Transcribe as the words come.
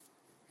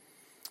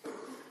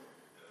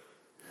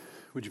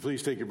Would you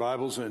please take your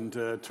Bibles and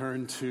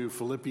turn to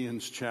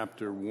Philippians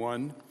chapter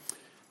 1.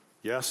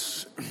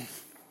 Yes,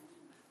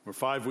 we're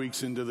 5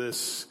 weeks into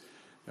this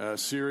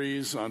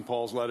series on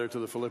Paul's letter to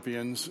the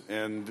Philippians,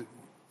 and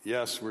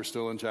yes, we're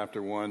still in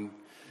chapter 1,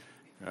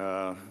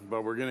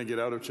 but we're going to get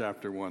out of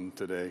chapter 1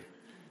 today.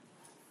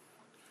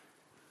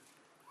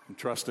 I'm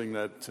trusting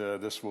that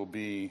this will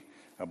be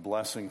a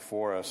blessing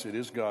for us. It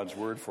is God's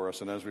word for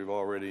us, and as we've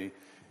already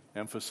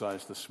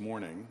emphasized this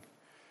morning,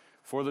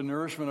 for the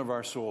nourishment of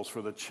our souls,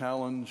 for the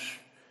challenge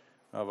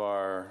of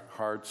our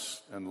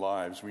hearts and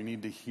lives, we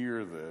need to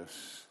hear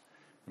this,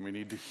 and we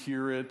need to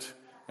hear it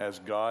as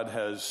God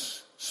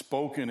has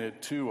spoken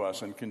it to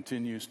us and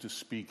continues to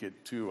speak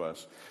it to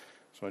us.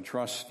 So I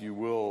trust you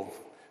will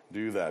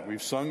do that.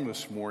 We've sung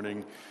this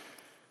morning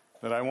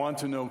that I want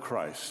to know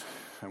Christ.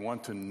 I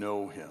want to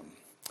know him.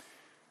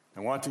 I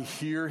want to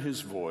hear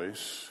his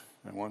voice.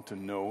 I want to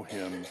know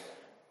him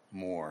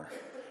more.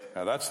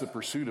 Now, that's the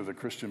pursuit of the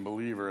Christian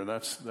believer.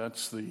 That's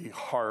the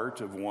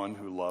heart of one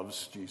who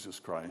loves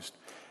Jesus Christ.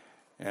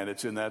 And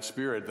it's in that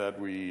spirit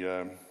that we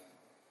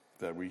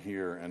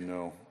hear and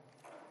know,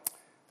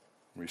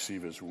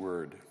 receive his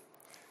word.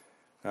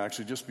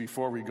 Actually, just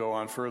before we go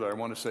on further, I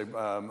want to say,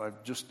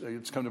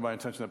 it's come to my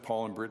attention that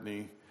Paul and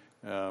Brittany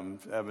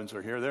Evans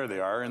are here. There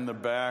they are in the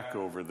back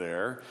over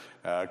there.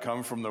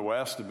 Come from the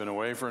west, have been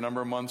away for a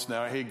number of months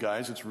now. Hey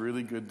guys, it's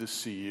really good to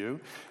see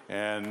you.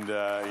 And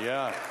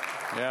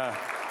yeah.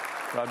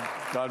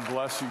 God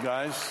bless you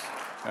guys.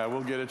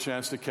 We'll get a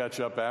chance to catch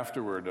up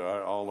afterward,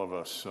 all of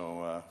us.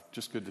 So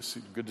just good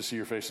to see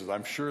your faces.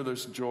 I'm sure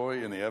there's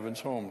joy in the Evans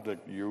home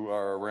that you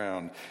are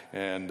around,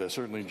 and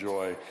certainly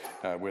joy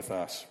with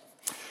us.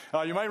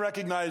 You might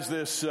recognize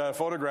this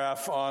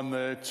photograph on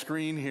the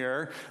screen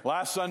here.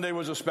 Last Sunday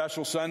was a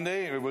special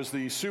Sunday. It was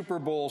the Super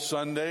Bowl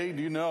Sunday.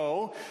 Do you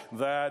know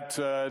that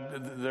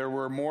there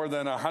were more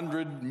than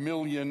 100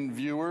 million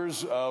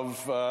viewers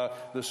of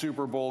the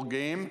Super Bowl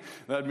game?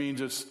 That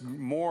means it's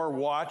more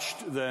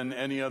watched than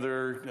any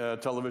other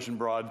television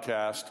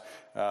broadcast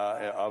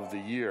of the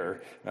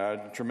year.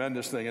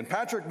 Tremendous thing. And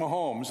Patrick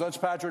Mahomes, that's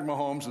Patrick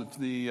Mahomes,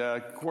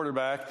 the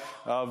quarterback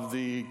of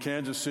the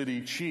Kansas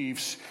City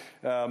Chiefs,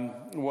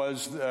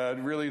 was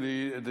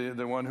really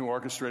the one who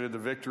orchestrated the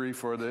victory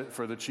for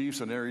the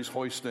Chiefs, and there he's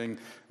hoisting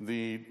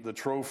the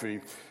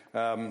trophy.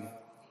 I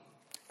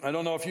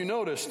don't know if you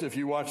noticed, if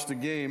you watched the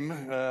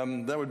game,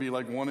 that would be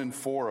like 1 in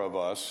 4 of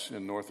us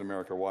in North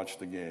America watched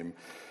the game.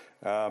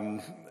 I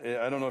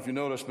don't know if you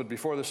noticed, but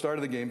before the start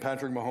of the game,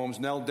 Patrick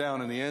Mahomes knelt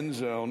down in the end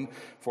zone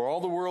for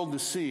all the world to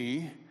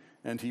see,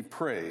 and he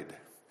prayed.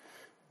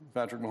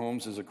 Patrick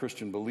Mahomes is a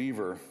Christian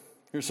believer.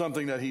 Here's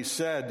something that he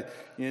said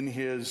in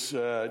his in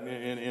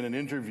an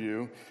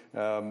interview.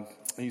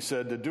 He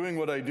said, "Doing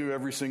what I do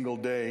every single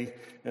day,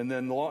 and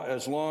then knowing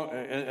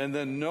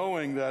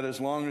that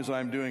as long as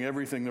I'm doing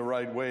everything the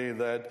right way,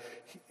 that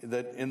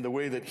in the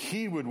way that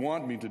He would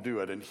want me to do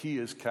it," and He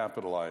is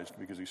capitalized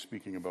because he's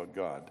speaking about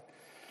God.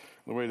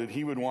 The way that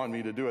He would want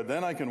me to do it,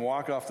 then I can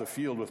walk off the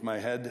field with my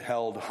head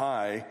held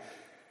high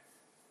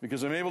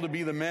because I'm able to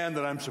be the man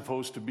that I'm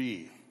supposed to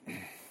be.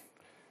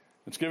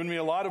 It's given me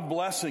a lot of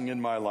blessing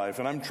in my life,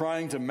 and I'm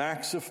trying to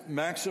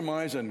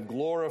maximize and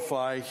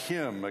glorify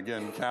Him,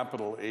 again,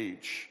 capital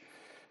H,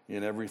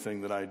 in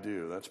everything that I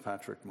do. That's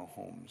Patrick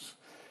Mahomes.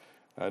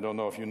 I don't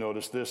know if you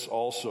noticed this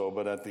also,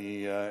 but at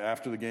the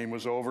after the game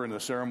was over, in the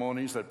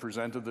ceremonies that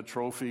presented the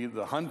trophy,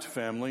 the Hunt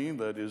family,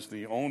 that's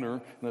the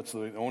owner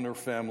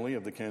family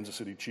of the Kansas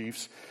City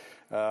Chiefs,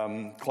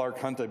 Clark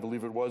Hunt, I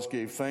believe it was,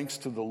 gave thanks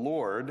to the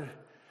Lord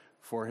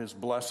for His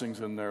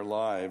blessings in their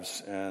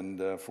lives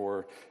and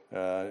for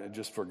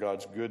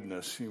God's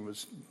goodness. He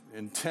was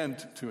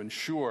intent to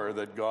ensure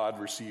that God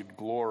received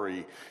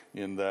glory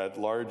in that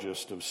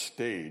largest of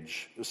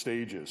stages.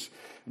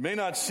 It may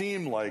not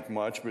seem like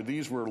much, but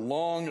these were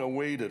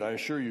long-awaited, I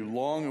assure you,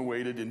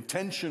 long-awaited,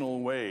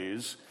 intentional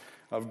ways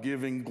of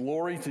giving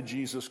glory to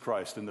Jesus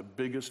Christ in the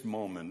biggest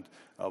moment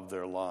of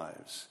their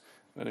lives.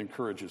 That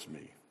encourages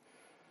me.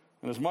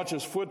 And as much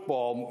as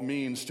football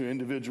means to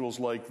individuals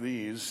like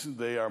these,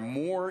 they are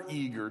more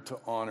eager to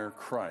honor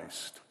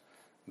Christ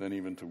than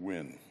even to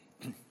win.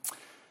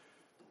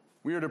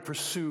 We are to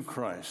pursue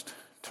Christ,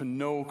 to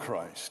know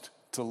Christ,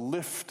 to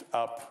lift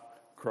up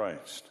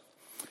Christ.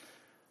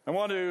 I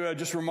want to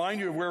just remind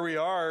you of where we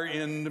are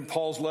in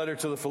Paul's letter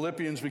to the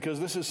Philippians, because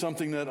this is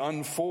something that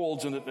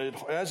unfolds, and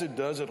as it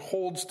does, it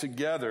holds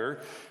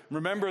together.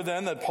 Remember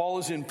then that Paul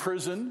is in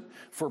prison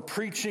for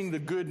preaching the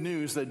good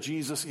news that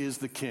Jesus is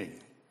the King.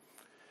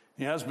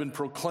 He has been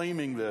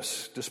proclaiming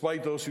this,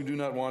 despite those who do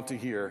not want to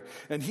hear.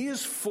 And he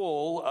is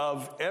full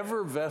of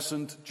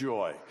effervescent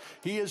joy.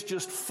 He is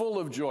just full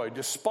of joy,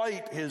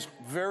 despite his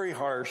very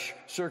harsh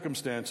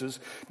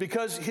circumstances,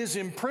 because his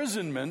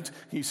imprisonment,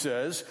 he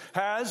says,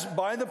 has,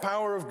 by the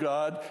power of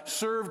God,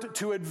 served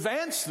to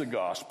advance the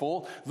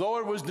gospel, though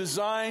it was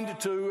designed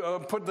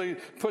to put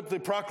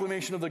the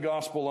proclamation of the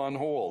gospel on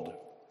hold.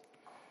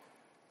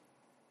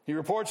 He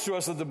reports to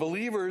us that the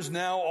believers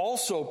now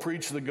also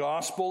preach the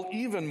gospel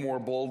even more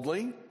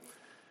boldly.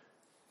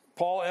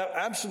 Paul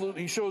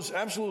shows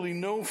absolutely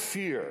no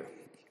fear.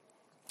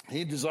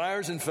 He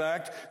desires, in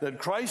fact, that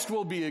Christ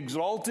will be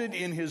exalted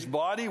in his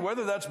body,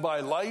 whether that's by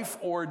life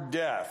or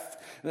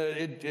death.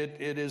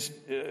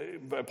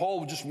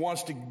 Paul just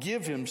wants to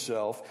give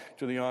himself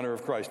to the honor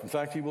of Christ. In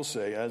fact, he will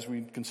say, as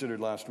we considered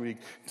last week,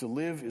 to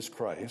live is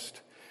Christ,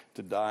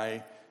 to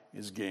die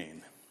is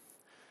gain.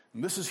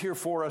 And this is here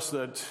for us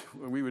that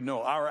we would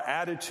know our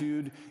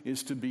attitude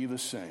is to be the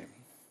same.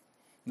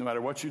 No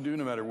matter what you do,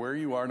 no matter where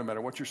you are, no matter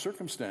what your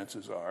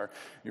circumstances are,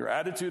 your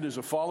attitude as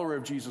a follower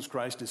of Jesus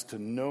Christ is to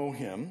know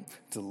him,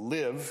 to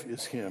live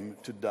is him,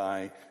 to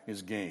die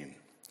is gain.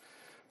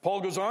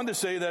 Paul goes on to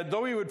say that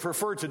though he would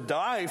prefer to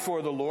die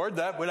for the Lord,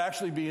 that would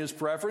actually be his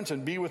preference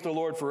and be with the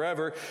Lord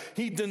forever,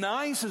 he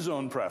denies his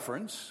own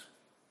preference.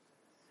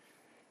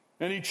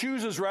 And he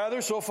chooses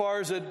rather, so far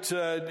as it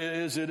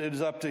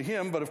is up to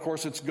him, but of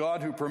course it's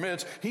God who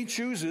permits, he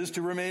chooses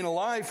to remain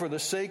alive for the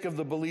sake of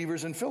the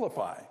believers in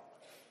Philippi.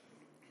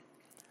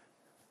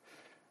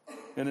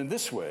 And in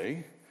this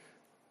way,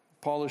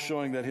 Paul is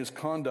showing that his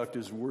conduct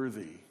is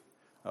worthy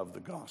of the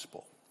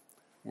gospel.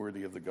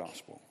 Worthy of the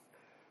gospel.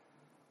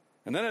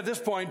 And then at this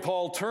point,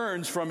 Paul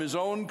turns from his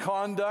own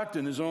conduct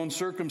and his own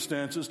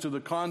circumstances to the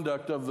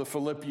conduct of the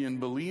Philippian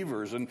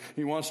believers. And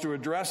he wants to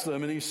address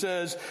them. And he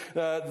says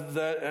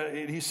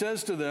he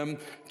says to them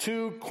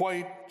two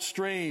quite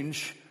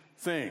strange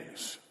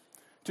things.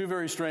 Two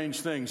very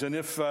strange things. And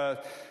if...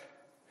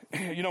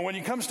 when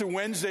it comes to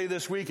Wednesday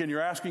this week and you're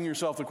asking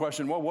yourself the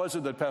question, what was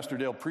it that Pastor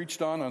Dale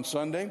preached on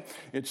Sunday?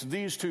 It's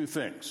these two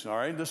things, all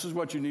right? This is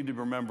what you need to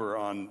remember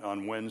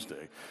on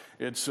Wednesday.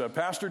 It's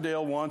Pastor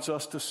Dale wants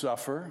us to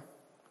suffer,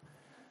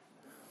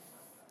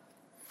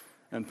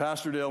 and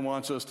Pastor Dale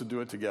wants us to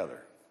do it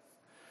together.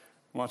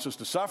 He wants us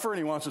to suffer, and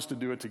he wants us to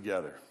do it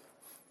together.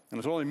 And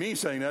it's only me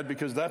saying that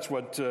because that's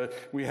what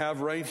we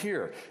have right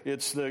here.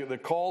 It's the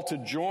call to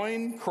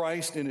join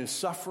Christ in his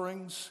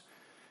sufferings,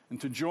 and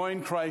to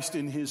join Christ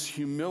in his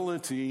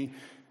humility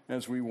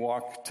as we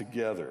walk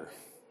together.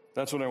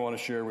 That's what I want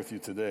to share with you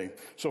today.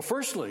 So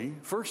firstly,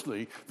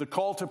 the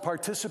call to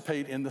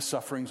participate in the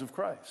sufferings of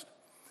Christ.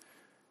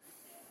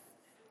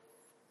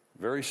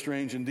 Very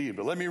strange indeed.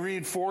 But let me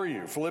read for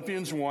you.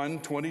 Philippians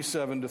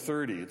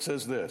 1:27-30. It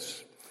says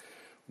this: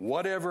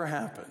 whatever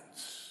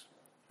happens,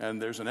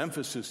 and there's an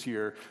emphasis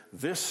here,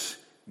 this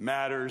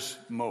matters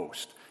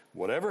most.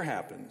 Whatever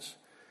happens,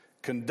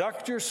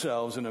 conduct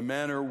yourselves in a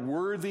manner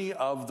worthy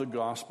of the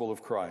gospel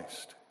of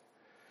Christ.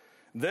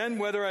 Then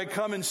whether I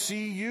come and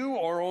see you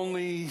or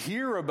only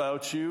hear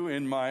about you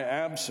in my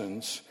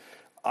absence,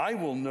 I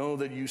will know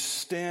that you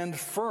stand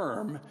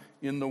firm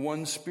in the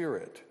one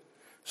Spirit,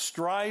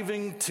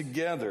 striving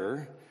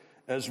together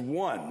as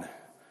one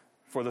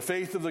for the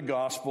faith of the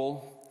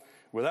gospel,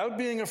 without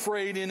being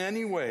afraid in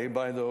any way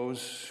by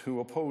those who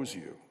oppose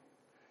you.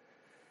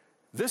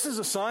 This is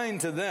a sign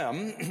to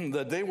them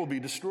that they will be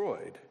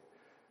destroyed,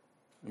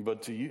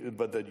 but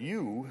that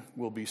you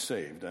will be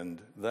saved,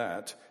 and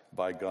that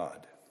by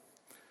God.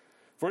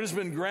 For it has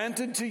been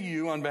granted to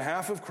you on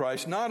behalf of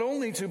Christ not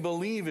only to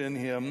believe in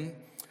him,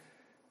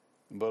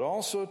 but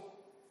also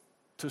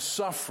to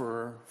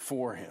suffer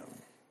for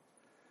him.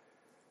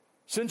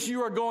 Since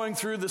you are going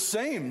through the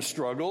same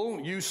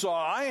struggle you saw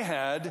I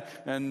had,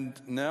 and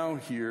now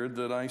hear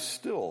that I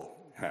still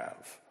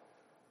have.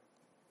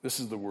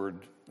 This is the word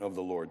of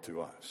the Lord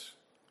to us.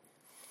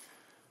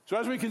 So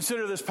as we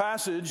consider this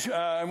passage,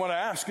 I want to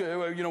ask,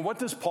 what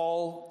does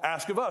Paul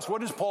ask of us?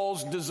 What is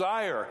Paul's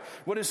desire?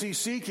 What is he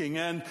seeking?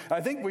 And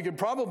I think we could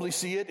probably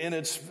see it in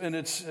its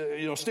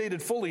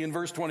stated fully in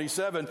verse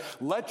 27.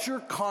 Let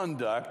your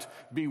conduct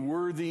be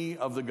worthy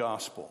of the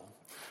gospel.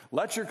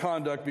 Let your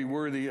conduct be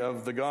worthy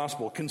of the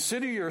gospel.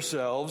 Consider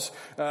yourselves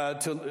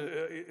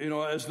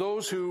as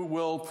those who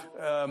will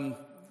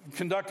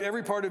conduct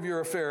every part of your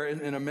affair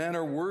in a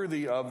manner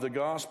worthy of the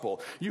gospel.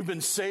 You've been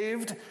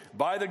saved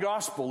by the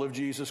gospel of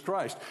Jesus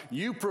Christ.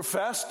 You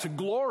profess to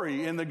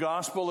glory in the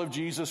gospel of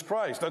Jesus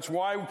Christ. That's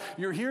why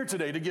you're here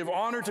today, to give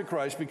honor to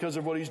Christ because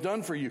of what he's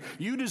done for you.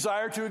 You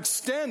desire to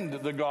extend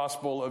the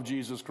gospel of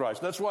Jesus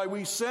Christ. That's why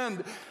we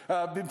send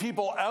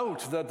people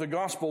out, that the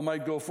gospel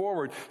might go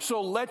forward.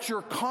 So let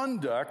your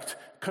conduct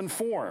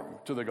conform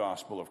to the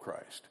gospel of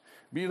Christ.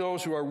 Be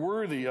those who are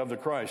worthy of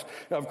Christ.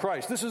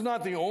 This is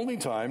not the only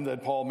time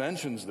that Paul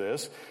mentions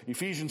this.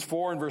 Ephesians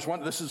 4 and verse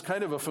 1, this is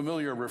kind of a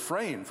familiar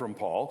refrain from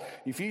Paul.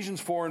 Ephesians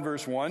 4 and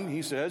verse 1,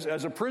 he says,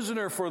 as a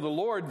prisoner for the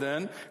Lord,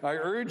 then, I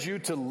urge you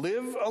to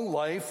live a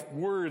life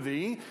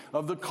worthy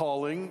of the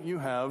calling you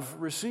have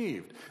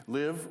received.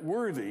 Live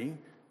worthy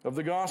of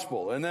the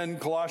gospel. And then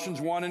Colossians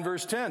 1 and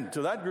verse 10,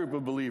 to that group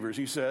of believers,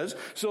 he says,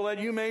 so that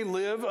you may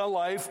live a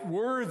life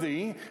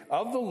worthy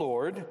of the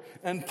Lord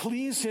and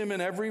please him in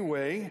every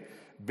way,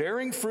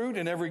 bearing fruit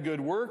in every good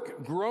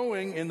work,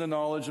 growing in the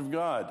knowledge of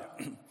God.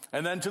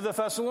 And then to the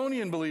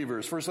Thessalonian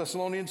believers, 1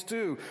 Thessalonians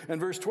 2 and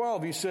verse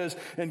 12, he says,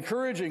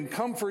 encouraging,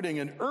 comforting,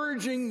 and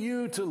urging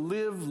you to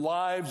live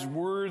lives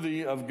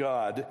worthy of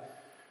God,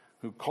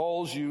 who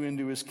calls you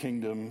into his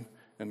kingdom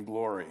and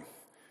glory.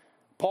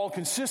 Paul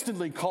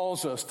consistently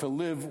calls us to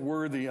live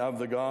worthy of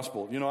the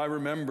gospel. You know, I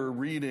remember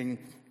reading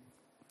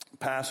a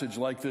passage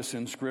like this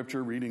in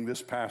Scripture, reading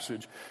this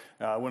passage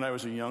when I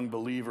was a young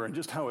believer, and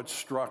just how it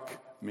struck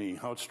me,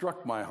 how it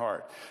struck my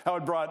heart, how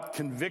it brought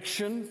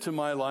conviction to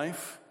my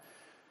life,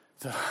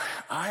 that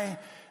I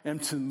am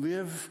to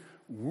live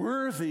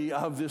worthy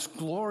of this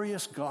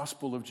glorious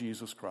gospel of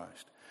Jesus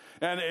Christ.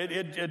 And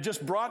it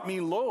just brought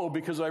me low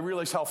because I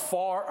realized how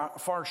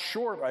far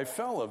short I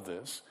fell of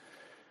this.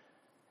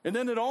 And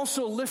then it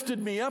also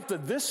lifted me up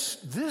that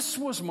this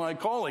was my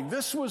calling.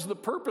 This was the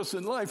purpose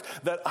in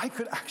life, that I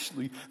could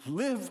actually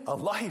live a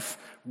life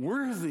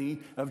worthy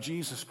of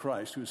Jesus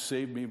Christ, who has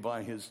saved me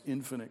by his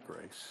infinite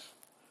grace.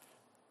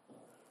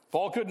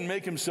 Paul couldn't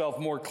make himself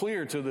more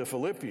clear to the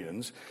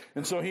Philippians,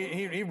 and so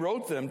he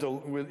wrote them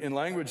in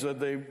language that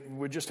they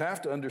would just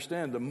have to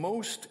understand. The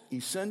most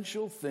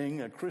essential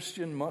thing a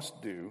Christian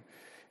must do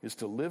is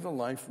to live a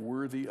life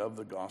worthy of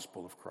the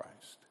gospel of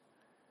Christ.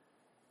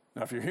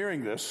 Now, if you're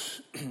hearing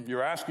this,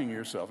 you're asking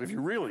yourself, if you're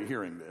really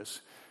hearing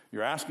this,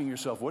 you're asking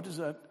yourself, what does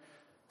that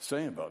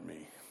say about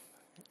me?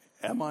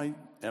 Am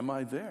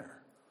I there?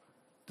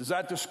 Does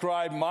that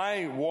describe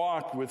my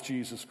walk with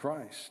Jesus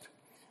Christ?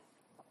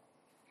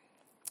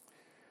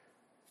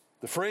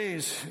 The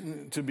phrase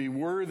to be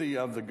worthy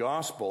of the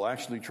gospel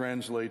actually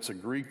translates a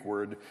Greek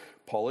word,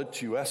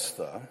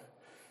 politeuestha.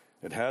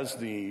 It has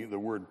the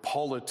word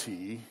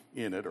polity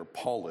in it, or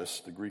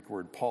polis, the Greek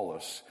word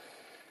polis.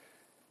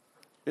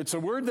 It's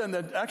a word then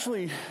that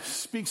actually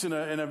speaks in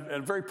a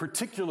very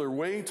particular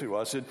way to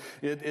us.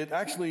 It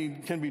actually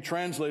can be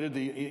translated,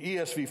 the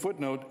ESV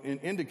footnote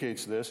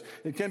indicates this,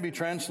 it can be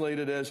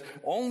translated as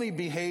only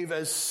behave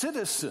as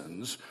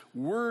citizens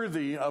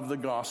worthy of the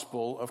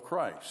gospel of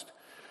Christ.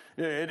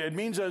 It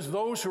means as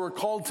those who are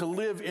called to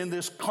live in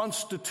this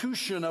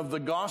constitution of the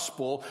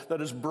gospel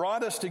that has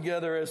brought us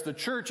together as the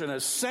church and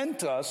has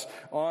sent us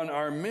on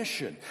our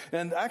mission.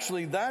 And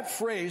actually that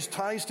phrase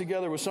ties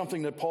together with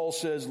something that Paul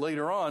says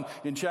later on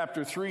in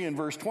chapter 3 and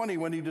verse 20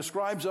 when he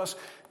describes us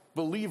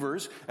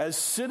believers as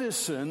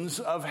citizens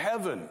of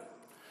heaven.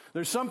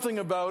 There's something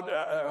about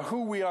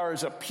who we are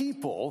as a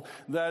people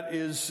that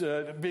is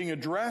being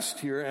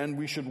addressed here, and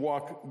we should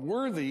walk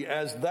worthy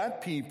as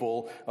that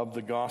people of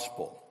the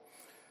gospel.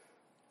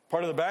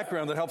 Part of the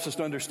background that helps us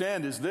to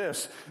understand is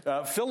this.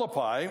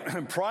 Philippi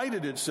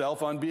prided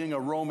itself on being a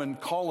Roman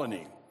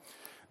colony.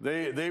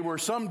 They were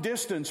some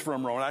distance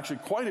from Rome, actually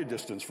quite a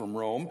distance from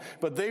Rome,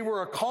 but they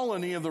were a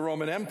colony of the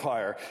Roman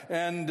Empire.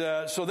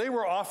 And so they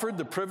were offered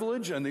the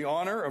privilege and the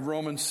honor of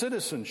Roman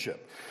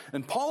citizenship.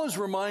 And Paul is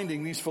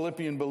reminding these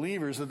Philippian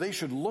believers that they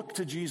should look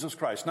to Jesus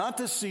Christ, not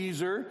to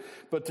Caesar,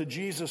 but to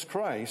Jesus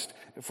Christ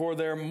for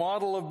their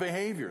model of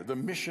behavior, the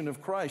mission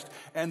of Christ,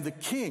 and the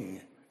King,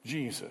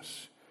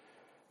 Jesus.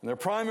 And their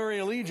primary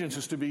allegiance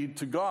is to be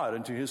to God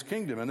and to his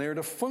kingdom, and they are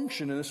to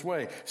function in this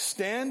way.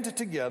 Stand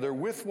together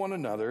with one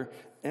another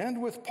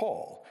and with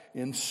Paul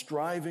in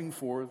striving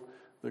for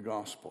the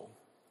gospel.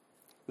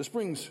 This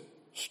brings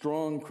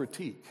strong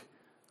critique,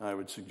 I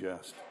would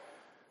suggest,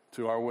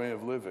 to our way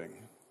of living.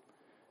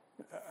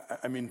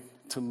 I mean,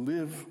 to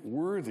live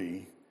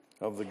worthy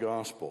of the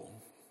gospel.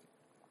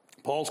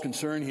 Paul's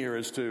concern here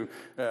is to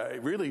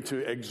really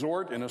to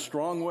exhort in a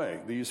strong way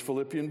these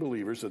Philippian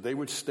believers that they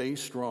would stay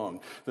strong,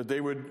 that they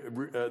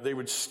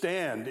would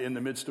stand in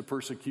the midst of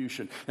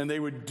persecution, and they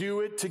would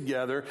do it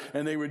together,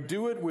 and they would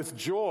do it with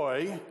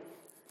joy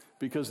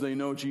because they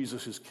know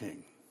Jesus is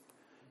King.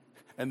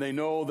 And they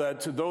know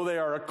that though they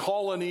are a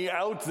colony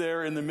out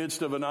there in the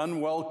midst of an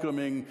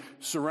unwelcoming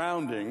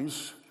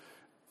surroundings,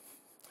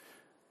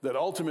 that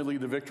ultimately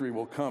the victory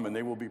will come and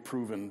they will be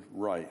proven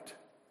right.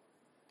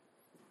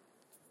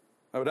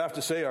 I would have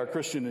to say our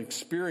Christian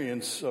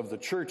experience of the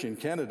church in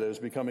Canada is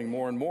becoming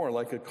more and more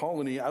like a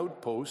colony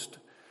outpost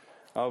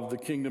of the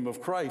kingdom of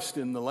Christ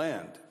in the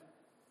land.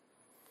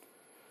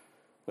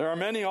 There are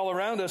many all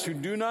around us who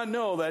do not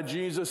know that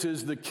Jesus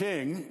is the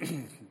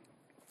King.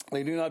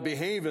 They do not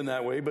behave in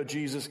that way, but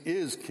Jesus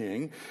is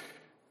King.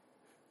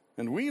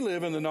 And we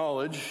live in the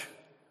knowledge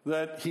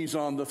that he's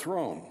on the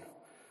throne.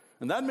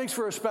 And that makes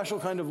for a special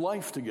kind of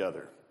life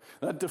together.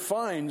 That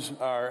defines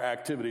our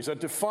activities. That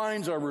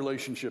defines our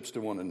relationships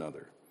to one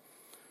another.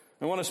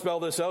 I want to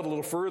spell this out a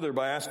little further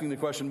by asking the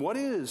question, what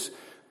is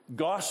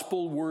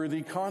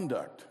gospel-worthy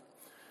conduct?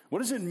 What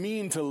does it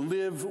mean to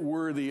live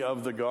worthy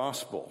of the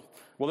gospel?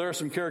 Well, there are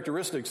some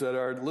characteristics that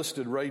are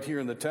listed right here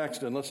in the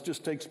text, and let's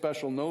just take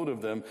special note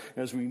of them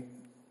as we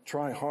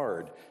try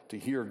hard to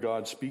hear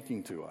God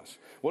speaking to us.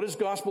 What is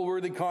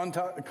gospel-worthy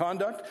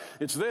conduct?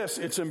 It's this.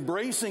 It's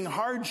embracing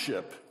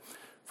hardship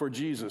for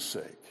Jesus'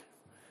 sake.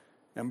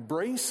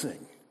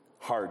 Embracing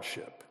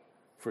hardship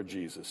for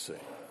Jesus' sake.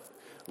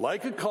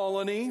 Like a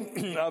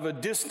colony of a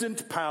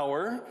distant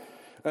power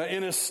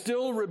in a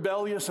still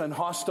rebellious and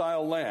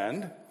hostile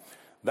land,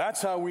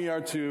 that's how we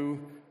are to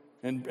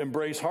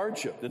embrace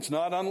hardship. It's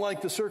not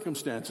unlike the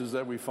circumstances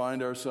that we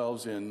find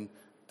ourselves in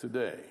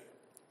today.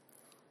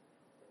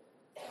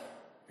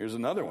 Here's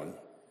another one.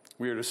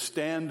 We are to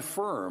stand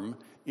firm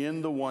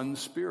in the one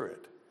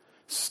Spirit.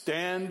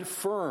 Stand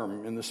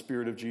firm in the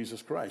Spirit of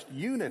Jesus Christ.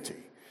 Unity.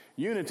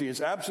 Unity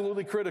is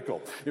absolutely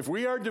critical. If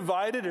we are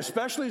divided,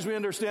 especially as we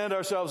understand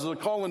ourselves as a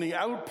colony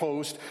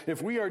outpost,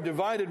 if we are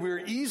divided, we are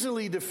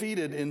easily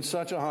defeated in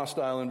such a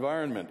hostile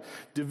environment.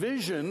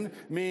 Division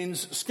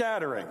means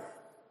scattering.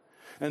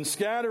 And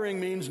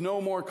scattering means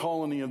no more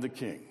colony of the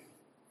King.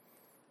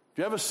 Do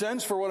you have a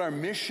sense for what our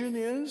mission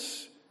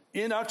is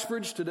in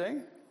Uxbridge today?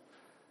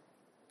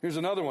 Here's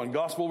another one,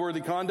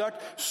 gospel-worthy conduct.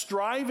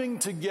 Striving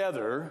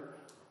together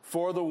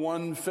for the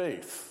one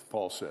faith,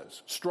 Paul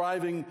says.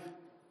 Striving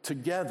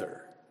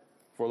together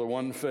for the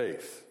one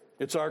faith.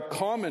 It's our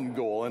common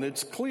goal, and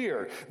it's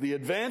clear. The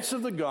advance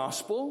of the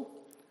gospel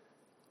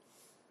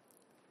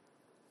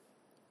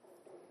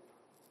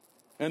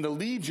and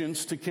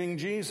allegiance to King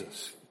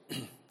Jesus.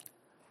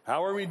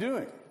 How are we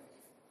doing?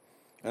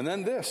 And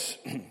then this,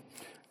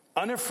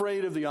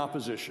 unafraid of the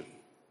opposition.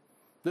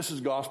 This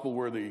is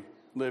gospel-worthy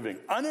living.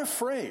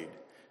 Unafraid,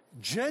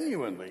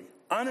 genuinely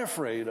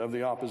unafraid of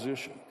the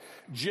opposition.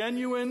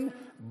 Genuine,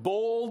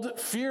 bold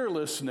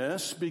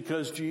fearlessness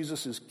because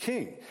Jesus is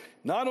king.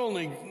 Not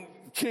only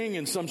king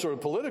in some sort of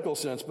political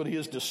sense, but he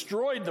has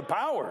destroyed the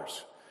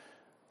powers.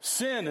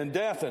 Sin and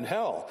death and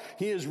hell.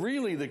 He is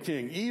really the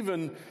king,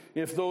 even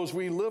if those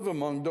we live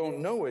among don't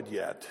know it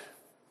yet.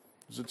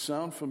 Does it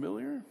sound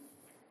familiar?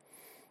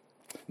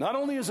 Not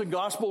only is a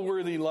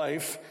gospel-worthy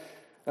life,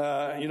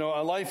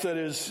 a life that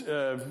is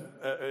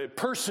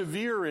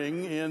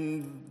persevering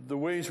in the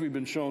ways we've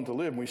been shown to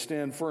live. We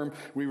stand firm.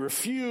 We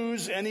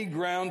refuse any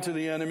ground to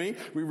the enemy.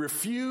 We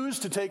refuse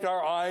to take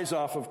our eyes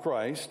off of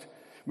Christ.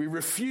 We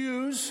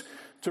refuse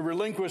to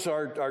relinquish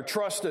our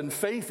trust and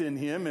faith in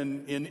him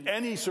in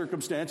any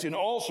circumstance, in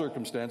all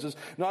circumstances.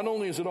 Not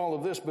only is it all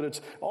of this, but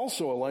it's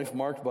also a life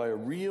marked by a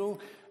real,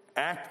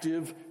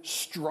 active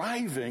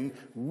striving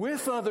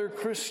with other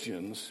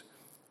Christians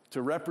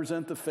to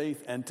represent the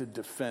faith and to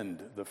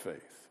defend the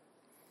faith.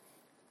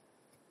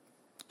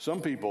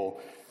 Some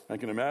people, I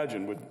can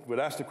imagine, would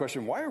ask the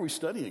question, why are we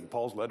studying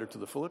Paul's letter to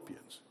the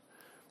Philippians?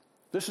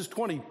 This is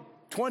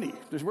 2020.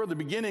 We're at the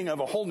beginning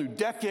of a whole new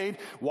decade.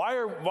 Why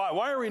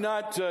are we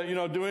not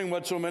doing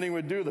what so many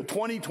would do, the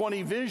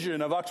 2020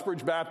 vision of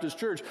Uxbridge Baptist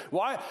Church?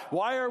 Why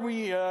are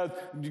we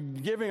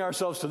giving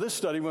ourselves to this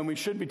study when we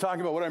should be talking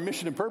about what our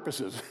mission and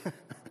purpose is?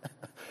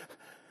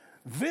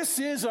 This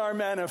is our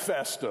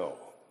manifesto.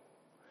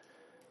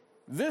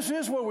 This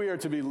is what we are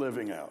to be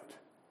living out.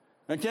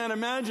 I can't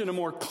imagine a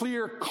more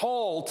clear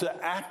call to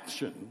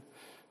action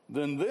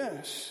than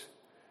this.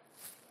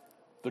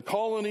 The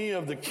colony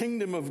of the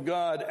kingdom of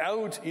God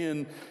out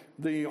in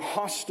the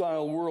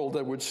hostile world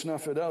that would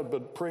snuff it out.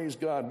 But praise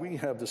God, we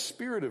have the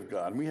Spirit of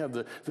God. We have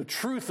the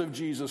truth of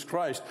Jesus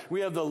Christ.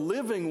 We have the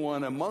living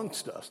one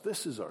amongst us.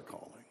 This is our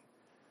calling.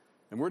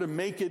 And we're to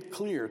make it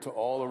clear to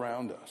all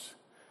around us.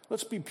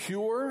 Let's be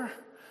pure.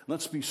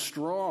 Let's be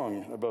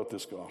strong about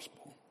this gospel.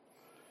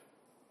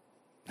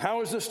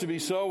 How is this to be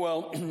so?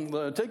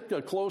 Well, take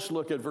a close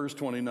look at verse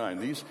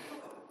 29.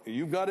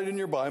 You've got it in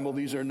your Bible.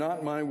 These are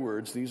not my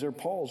words. These are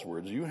Paul's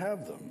words. You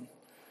have them.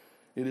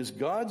 It is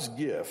God's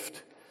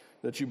gift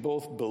that you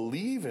both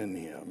believe in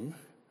him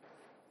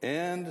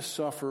and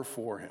suffer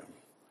for him.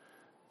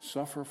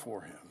 Suffer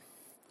for him.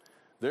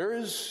 There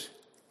is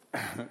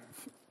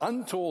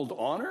untold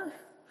honor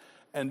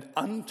and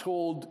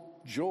untold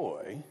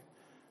joy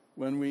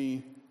when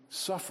we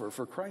suffer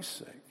for Christ's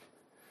sake.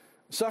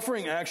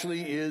 Suffering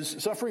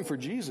for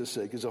Jesus'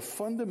 sake is a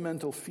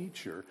fundamental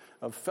feature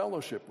of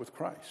fellowship with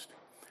Christ.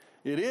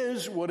 It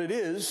is what it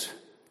is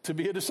to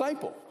be a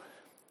disciple.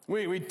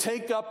 We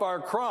take up our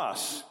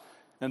cross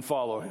and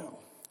follow him.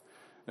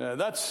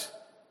 That's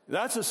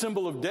a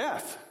symbol of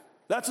death.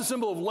 That's a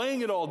symbol of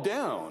laying it all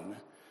down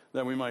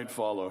that we might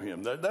follow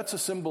him. That's a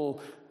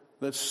symbol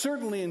that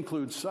certainly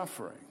includes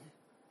suffering,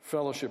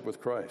 fellowship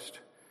with Christ.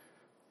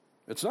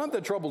 It's not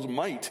that troubles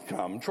might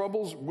come,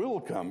 troubles will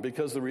come,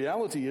 because the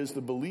reality is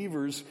the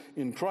believers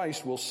in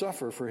Christ will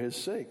suffer for his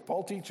sake.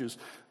 Paul teaches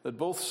that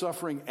both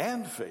suffering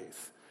and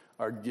faith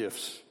are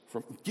gifts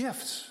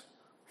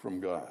from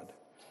God.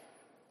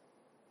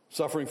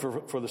 Suffering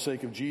for the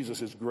sake of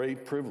Jesus is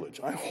great privilege.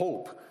 I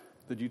hope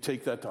that you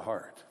take that to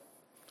heart,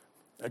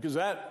 because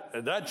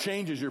that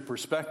changes your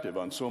perspective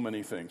on so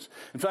many things.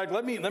 In fact,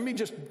 let me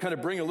just kind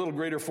of bring a little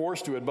greater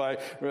force to it by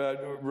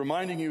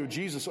reminding you of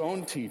Jesus'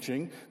 own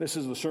teaching. This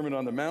is the Sermon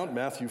on the Mount,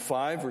 Matthew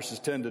 5, verses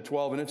 10 to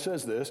 12, and it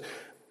says this: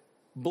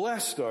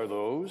 "Blessed are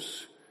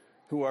those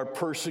who are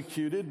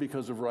persecuted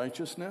because of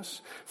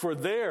righteousness, for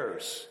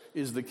theirs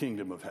is the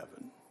kingdom of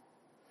heaven.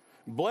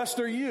 Blessed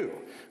are you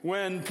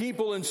when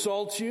people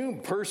insult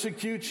you,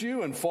 persecute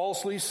you, and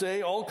falsely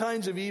say all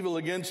kinds of evil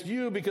against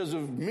you because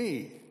of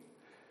me.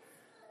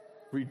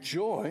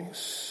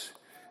 Rejoice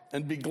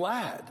and be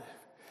glad,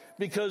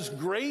 because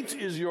great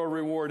is your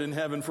reward in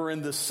heaven, for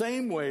in the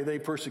same way they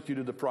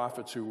persecuted the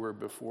prophets who were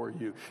before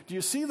you." Do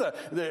you see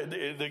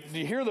do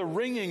you hear the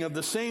ringing of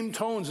the same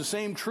tones, the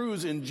same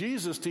truths in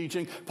Jesus'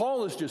 teaching?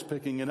 Paul is just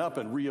picking it up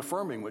and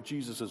reaffirming what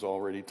Jesus has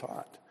already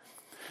taught.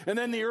 And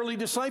then the early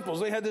disciples,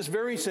 they had this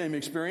very same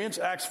experience.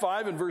 Acts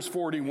 5 and verse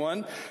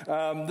 41.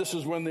 This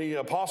is when the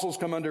apostles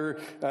come under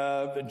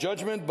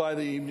judgment by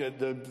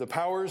the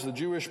powers, the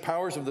Jewish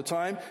powers of the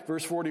time.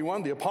 Verse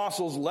 41, the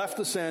apostles left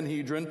the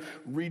Sanhedrin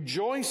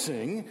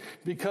rejoicing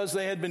because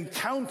they had been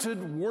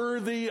counted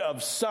worthy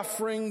of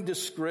suffering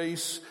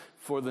disgrace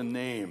for the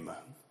name.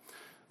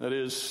 That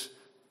is,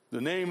 the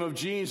name of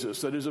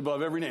Jesus that is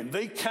above every name.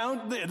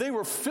 They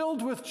were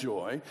filled with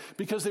joy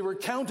because they were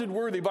counted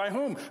worthy. By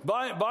whom?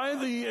 By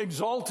the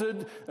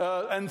exalted,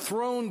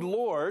 enthroned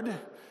Lord,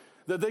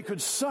 that they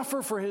could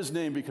suffer for his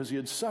name because he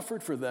had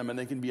suffered for them, and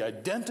they can be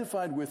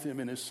identified with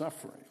him in his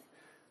suffering.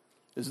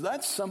 Is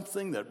that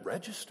something that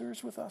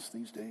registers with us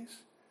these days?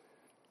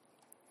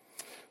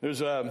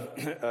 There's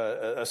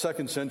a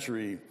second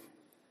century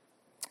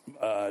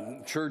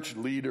church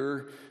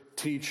leader,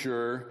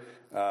 teacher,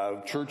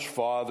 church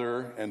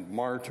father, and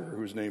martyr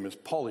whose name is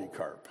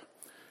Polycarp.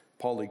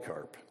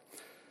 Polycarp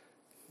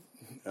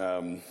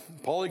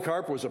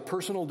was a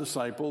personal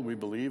disciple, we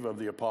believe, of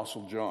the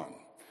Apostle John.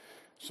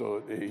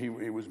 So he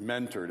was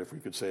mentored, if we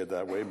could say it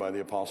that way, by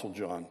the Apostle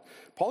John.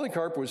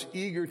 Polycarp was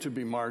eager to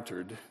be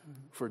martyred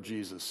for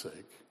Jesus'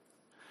 sake.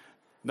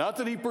 Not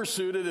that he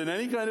pursued it in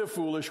any kind of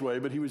foolish way,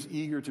 but he was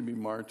eager to be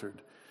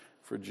martyred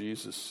for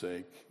Jesus'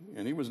 sake.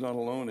 And he was not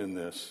alone in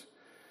this.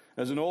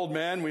 As an old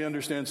man, we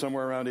understand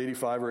somewhere around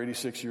 85 or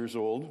 86 years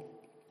old,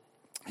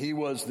 he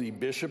was the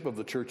bishop of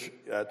the church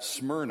at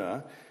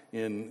Smyrna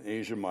in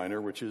Asia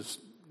Minor, which is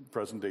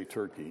present-day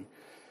Turkey.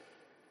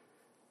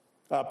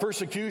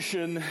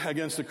 Persecution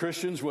against the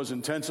Christians was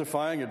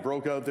intensifying. It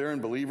broke out there,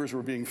 and believers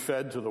were being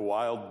fed to the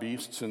wild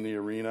beasts in the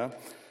arena.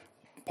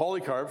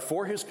 Polycarp,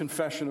 for his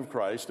confession of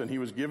Christ, and he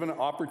was given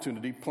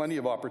plenty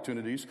of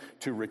opportunities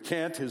to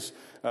recant his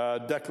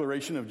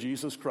declaration of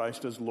Jesus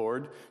Christ as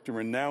Lord, to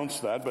renounce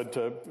that,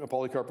 but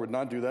Polycarp would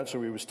not do that,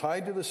 so he was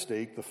tied to the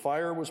stake, the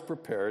fire was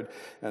prepared,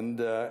 and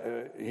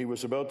he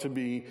was about to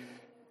be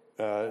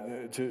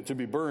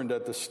burned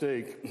at the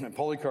stake.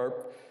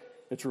 Polycarp,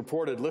 it's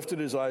reported, lifted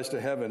his eyes to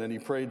heaven, and he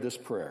prayed this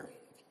prayer.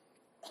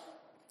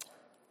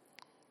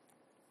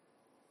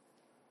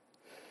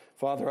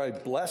 Father, I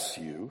bless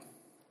you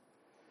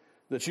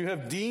that you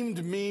have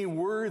deemed me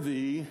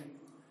worthy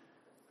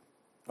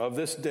of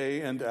this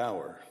day and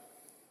hour,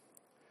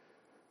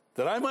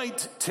 that I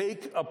might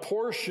take a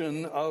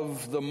portion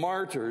of the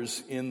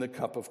martyrs in the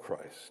cup of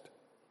Christ.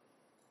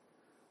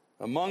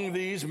 Among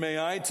these may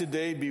I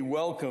today be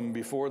welcome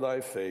before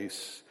thy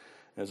face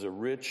as a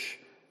rich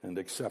and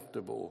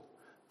acceptable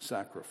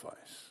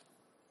sacrifice.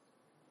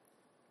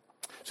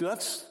 So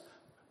that's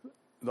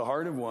the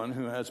heart of one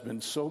who has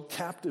been so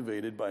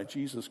captivated by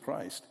Jesus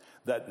Christ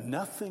that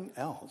nothing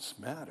else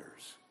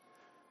matters,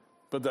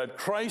 but that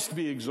Christ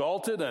be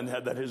exalted and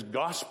that his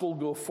gospel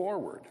go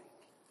forward.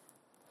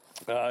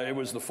 It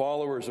was the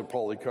followers of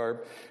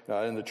Polycarp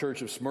in the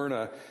church of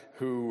Smyrna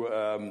who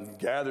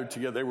gathered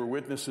together. They were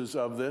witnesses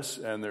of this,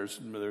 and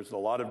there's a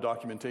lot of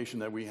documentation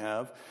that we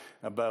have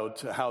about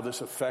how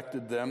this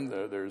affected them.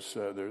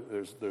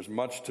 There's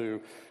much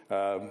to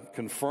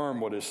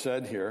confirm what is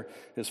said here.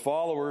 His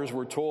followers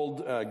were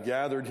told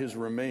gathered his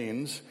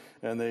remains,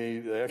 and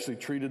they actually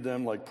treated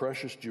them like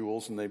precious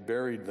jewels, and they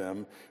buried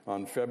them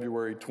on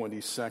February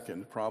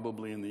 22nd,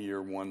 probably in the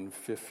year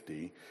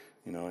 150.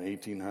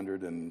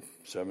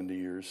 1870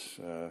 years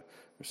or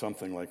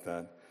something like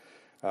that.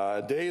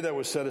 A day that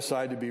was set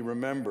aside to be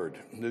remembered.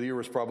 The year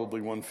was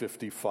probably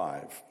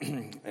 155.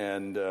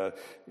 And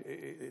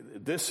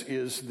this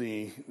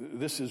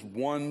is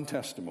one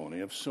testimony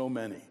of so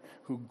many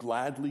who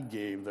gladly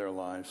gave their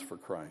lives for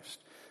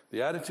Christ.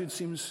 The attitude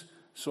seems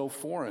so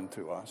foreign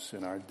to us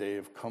in our day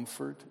of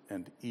comfort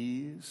and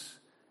ease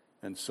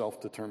and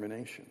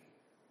self-determination.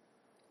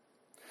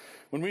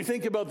 When we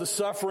think about the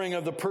suffering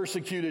of the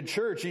persecuted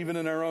church, even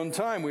in our own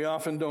time, we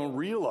often don't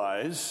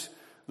realize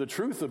the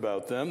truth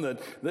about them, that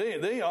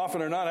they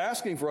often are not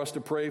asking for us to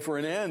pray for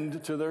an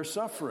end to their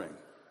suffering.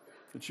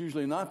 It's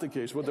usually not the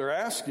case. What they're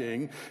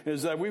asking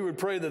is that we would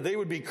pray that they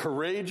would be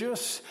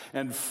courageous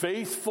and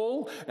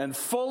faithful and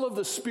full of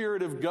the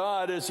Spirit of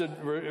God as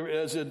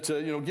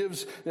it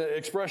gives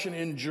expression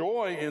in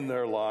joy in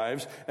their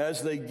lives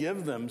as they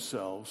give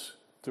themselves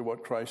to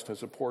what Christ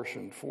has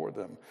apportioned for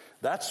them.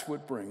 That's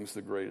what brings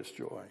the greatest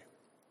joy.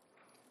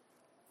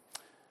 Do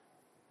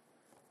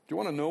you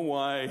want to know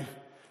why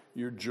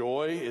your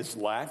joy is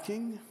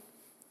lacking?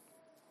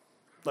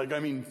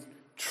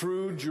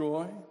 True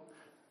joy? Do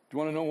you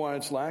want to know why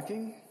it's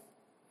lacking?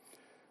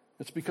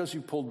 It's because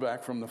you pulled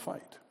back from the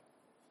fight.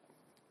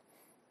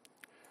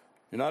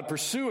 You're not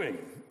pursuing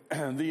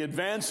the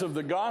advance of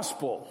the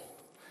gospel.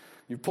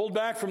 You've pulled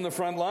back from the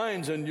front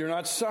lines and you're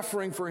not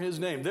suffering for his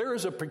name. There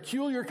is a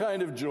peculiar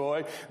kind of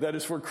joy that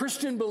is for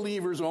Christian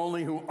believers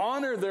only who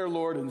honor their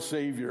Lord and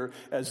Savior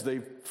as they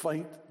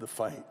fight,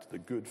 the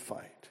good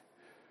fight.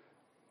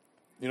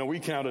 We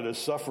count it as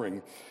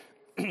suffering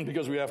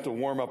because we have to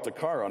warm up the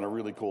car on a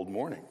really cold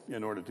morning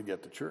in order to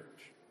get to church.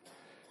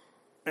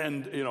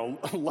 And,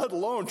 let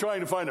alone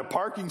trying to find a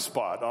parking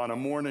spot on a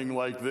morning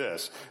like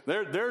this.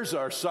 There's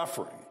our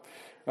suffering.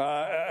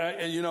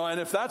 And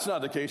if that's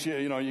not the case,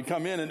 you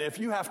come in, and if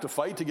you have to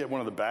fight to get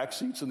one of the back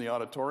seats in the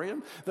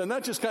auditorium, then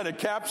that just kind of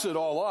caps it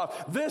all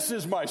off. This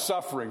is my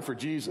suffering for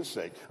Jesus'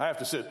 sake. I have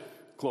to sit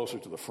closer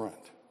to the front.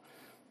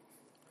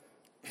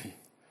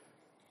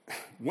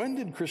 When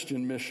did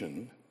Christian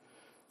mission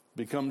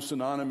become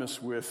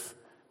synonymous with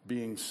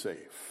being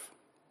safe?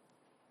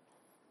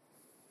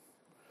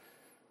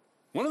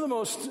 One of the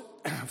most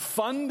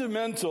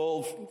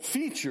fundamental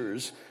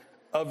features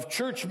of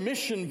church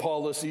mission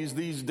policies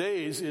these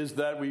days is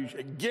that we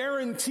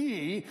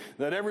guarantee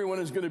that everyone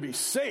is going to be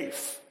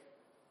safe.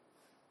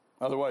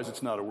 Otherwise,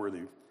 it's not a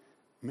worthy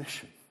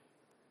mission.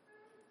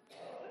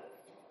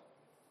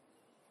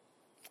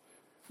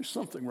 There's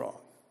something wrong.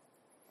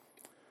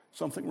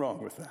 Something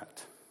wrong with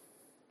that.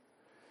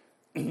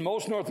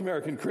 Most North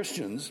American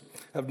Christians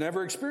have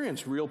never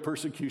experienced real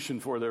persecution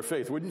for their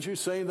faith. Wouldn't you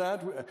say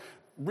that?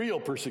 Real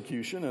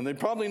persecution, and they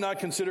probably not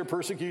consider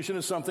persecution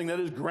as something that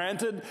is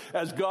granted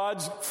as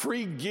God's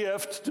free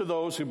gift to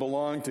those who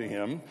belong to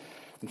him.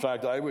 In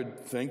fact, I would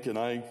think, and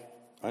I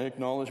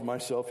acknowledge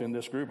myself in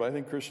this group, I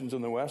think Christians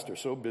in the West are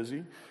so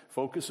busy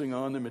focusing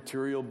on the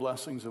material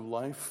blessings of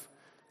life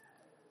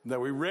that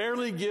we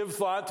rarely give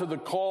thought to the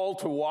call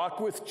to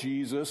walk with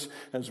Jesus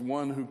as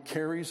one who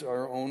carries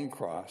our own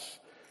cross,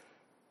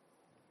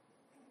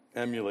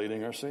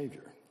 emulating our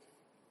Savior.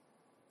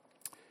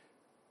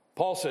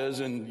 Paul says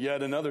in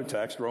yet another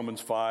text,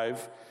 Romans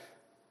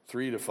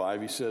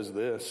 5:3-5, he says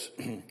this,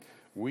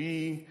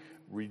 we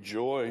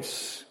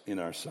rejoice in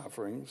our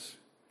sufferings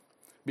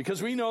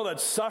because we know that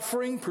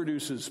suffering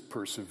produces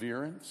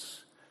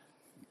perseverance,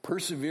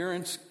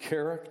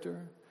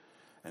 character,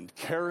 and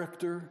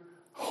character,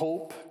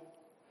 hope.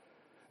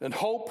 And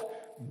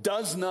hope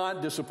does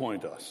not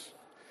disappoint us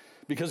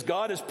because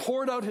God has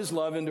poured out his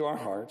love into our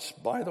hearts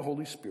by the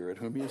Holy Spirit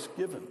whom he has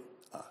given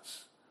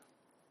us.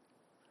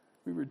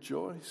 We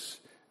rejoice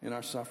in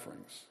our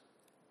sufferings.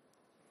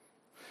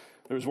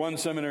 There was one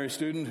seminary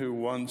student who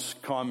once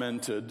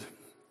commented,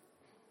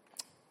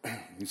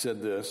 he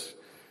said this,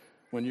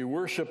 when you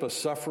worship a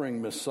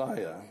suffering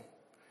Messiah,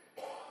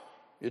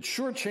 it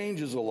sure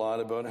changes a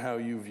lot about how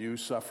you view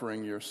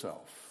suffering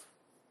yourself.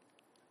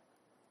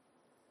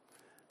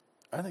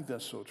 I think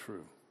that's so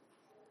true.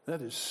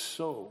 That is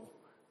so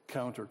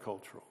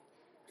countercultural.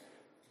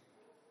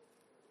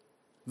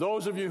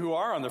 Those of you who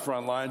are on the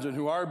front lines and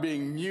who are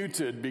being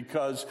muted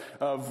because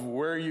of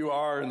where you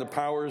are and the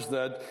powers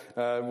that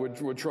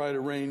would try to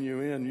rein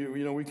you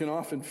in, we can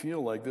often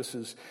feel like this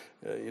is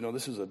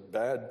a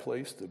bad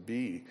place to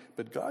be.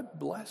 But God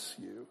bless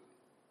you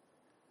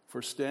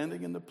for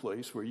standing in the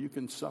place where you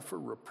can suffer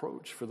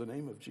reproach for the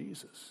name of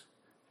Jesus.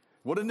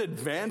 What an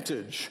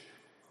advantage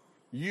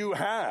you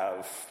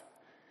have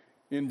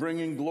in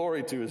bringing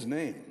glory to his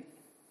name.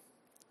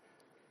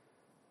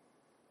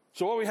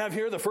 So what we have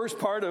here, the first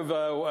part of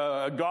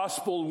a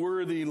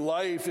gospel-worthy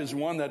life is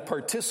one that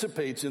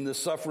participates in the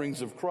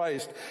sufferings of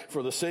Christ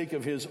for the sake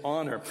of his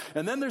honor.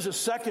 And then there's a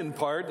second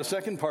part. The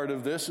second part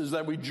of this is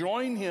that we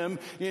join him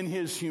in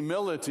his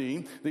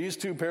humility. These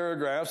two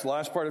paragraphs, the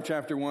last part of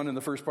chapter 1 and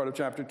the first part of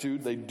chapter 2,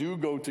 they do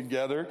go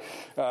together.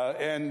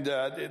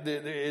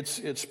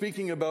 It's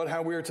speaking about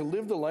how we are to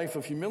live the life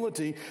of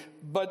humility,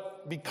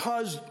 but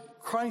because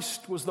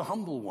Christ was the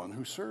humble one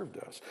who served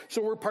us.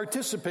 So we're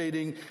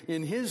participating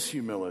in his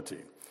humility.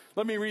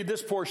 Let me read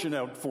this portion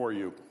out for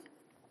you.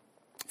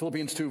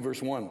 Philippians 2, verse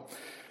 1.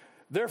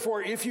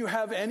 Therefore, if you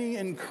have any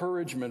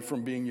encouragement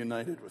from being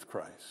united with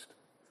Christ,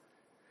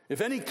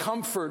 if any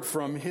comfort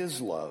from his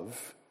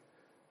love,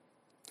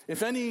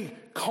 if any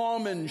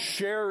common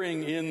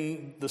sharing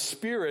in the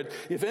Spirit,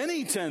 if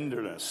any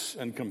tenderness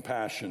and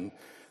compassion,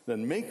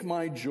 then make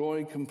my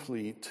joy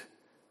complete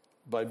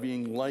by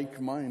being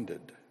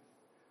like-minded,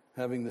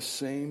 having the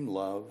same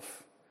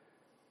love,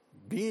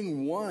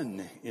 being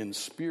one in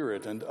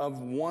spirit and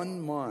of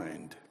one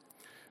mind.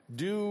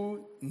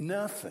 Do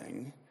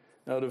nothing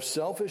out of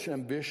selfish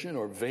ambition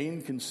or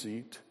vain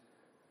conceit.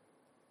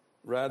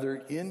 Rather,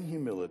 in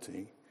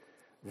humility,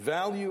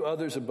 value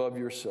others above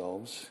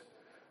yourselves,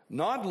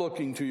 not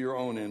looking to your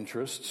own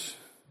interests,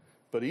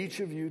 but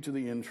each of you to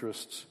the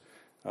interests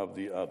of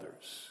the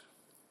others.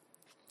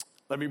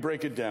 Let me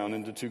break it down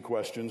into two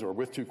questions, or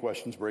with two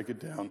questions, break it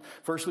down.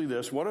 Firstly,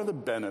 this: what are the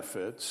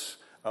benefits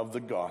of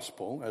the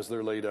gospel as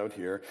they're laid out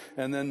here?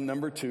 And then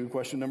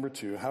question number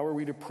two, how are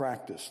we to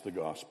practice the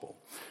gospel?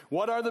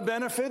 What are the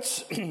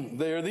benefits?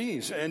 They are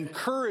these: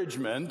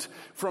 encouragement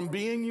from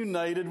being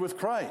united with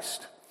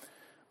Christ.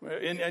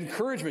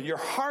 Encouragement. Your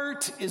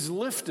heart is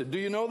lifted. Do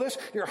you know this?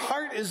 Your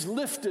heart is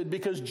lifted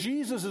because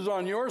Jesus is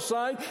on your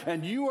side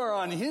and you are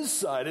on his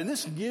side. And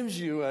this gives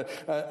you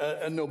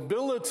a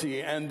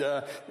nobility, and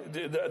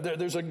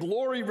there's a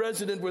glory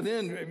resident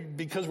within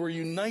because we're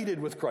united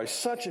with Christ.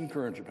 Such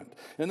encouragement.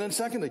 And then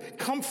secondly,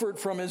 comfort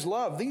from his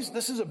love.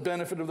 This is a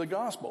benefit of the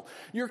gospel.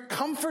 You're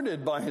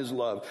comforted by his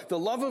love. The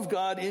love of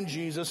God in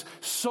Jesus,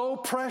 so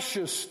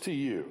precious to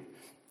you.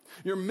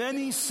 Your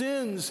many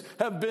sins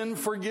have been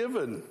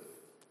forgiven.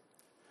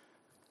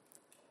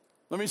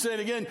 Let me say it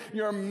again.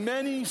 Your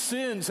many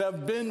sins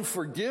have been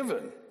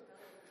forgiven.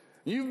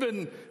 You've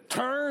been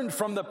turned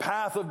from the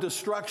path of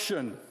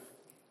destruction.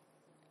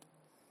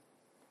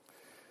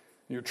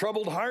 Your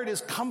troubled heart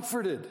is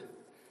comforted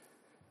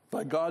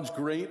by God's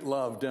great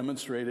love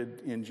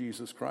demonstrated in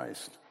Jesus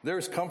Christ.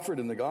 There's comfort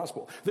in the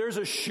gospel. There's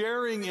a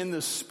sharing in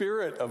the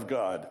Spirit of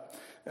God.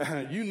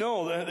 You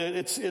know that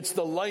it's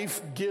the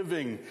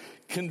life-giving,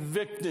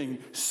 convicting,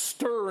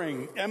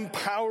 stirring,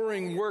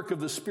 empowering work of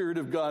the Spirit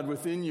of God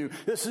within you.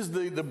 This is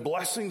the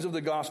blessings of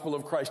the gospel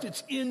of Christ.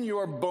 It's in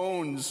your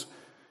bones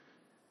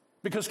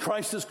because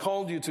Christ has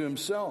called you to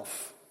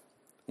himself.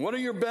 What are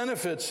your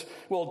benefits?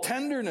 Well,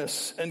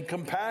 tenderness and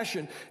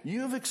compassion.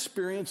 You've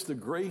experienced the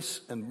grace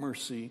and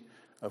mercy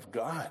of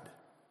God.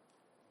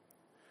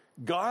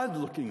 God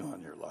looking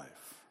on your life.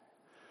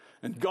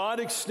 And God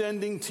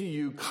extending to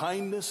you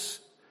kindness,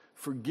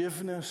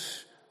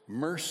 forgiveness,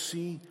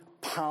 mercy,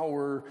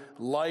 power,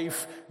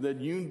 life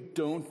that you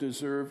don't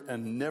deserve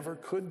and never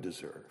could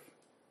deserve.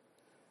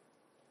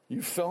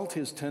 You felt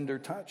his tender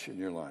touch in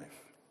your life.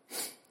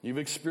 You've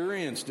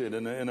experienced it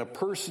in a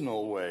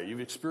personal way.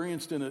 You've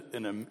experienced it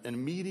in an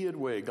immediate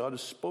way. God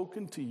has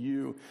spoken to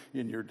you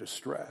in your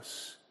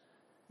distress,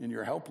 in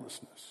your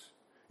helplessness.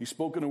 He's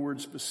spoken a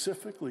word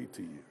specifically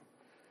to you.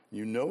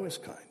 You know his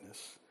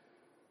kindness.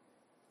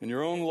 In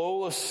your own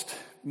lowest,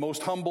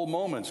 most humble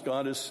moments,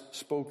 God has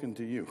spoken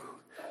to you.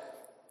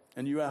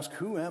 And you ask,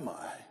 who am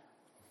I?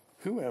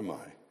 Who am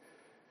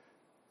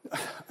I?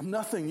 I'm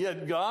nothing,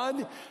 yet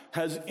God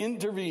has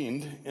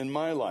intervened in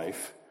my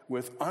life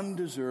with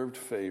undeserved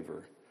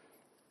favor.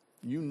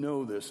 You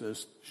know this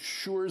as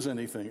sure as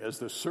anything, as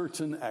the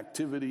certain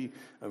activity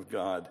of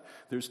God.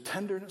 There's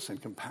tenderness and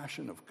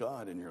compassion of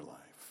God in your life.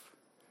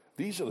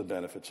 These are the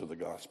benefits of the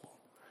gospel.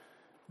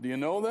 Do you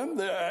know them?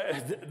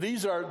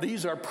 These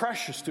are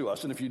precious to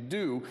us. And if you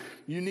do,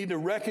 you need to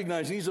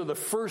recognize these are the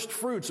first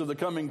fruits of the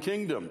coming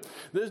kingdom.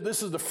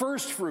 This is the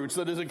first fruits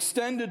that is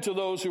extended to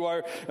those who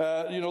are,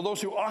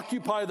 those who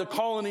occupy the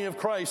colony of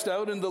Christ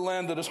out in the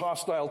land that is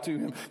hostile to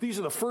him. These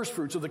are the first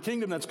fruits of the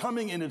kingdom that's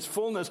coming in its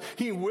fullness.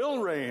 He will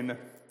reign.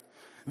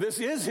 This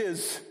is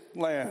his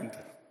land.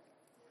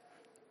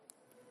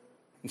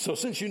 And so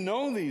since you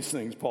know these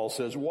things, Paul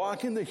says,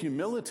 walk in the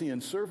humility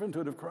and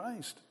servanthood of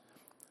Christ.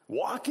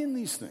 Walk in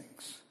these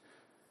things.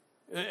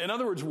 In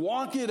other words,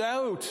 walk it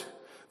out.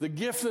 The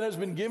gift that has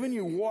been given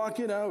you, walk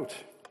it out.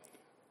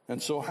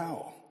 And so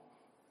how?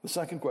 The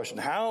second question,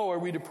 how are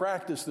we to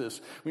practice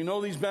this? We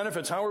know these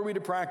benefits. How are we to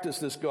practice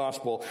this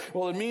gospel?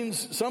 Well, it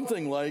means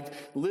something like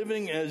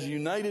living as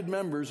united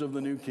members of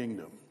the new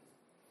kingdom.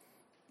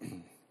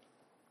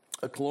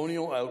 A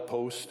colonial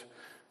outpost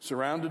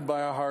surrounded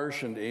by a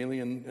harsh and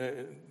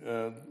alien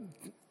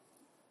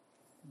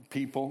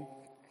people.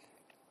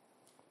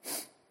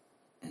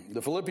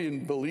 The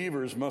Philippian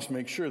believers must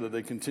make sure that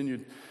they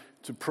continue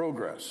to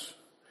progress,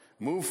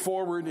 move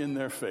forward in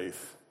their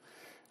faith,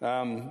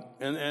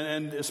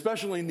 and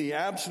especially in the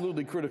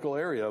absolutely critical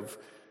area of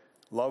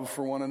love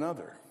for one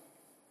another.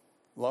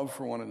 Love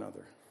for one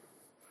another.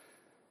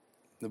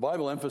 The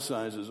Bible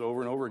emphasizes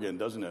over and over again,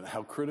 doesn't it,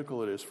 how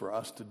critical it is for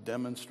us to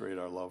demonstrate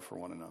our love for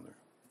one another.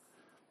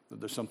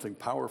 That there's something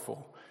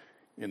powerful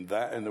in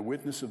that, and the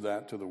witness of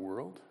that to the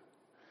world.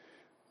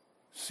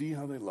 See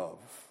how they love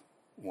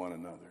one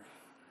another.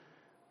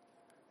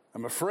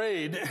 I'm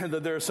afraid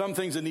that there are some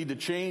things that need to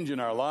change in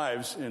our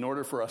lives in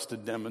order for us to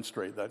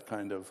demonstrate that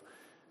kind of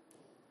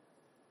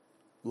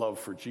love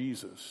for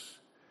Jesus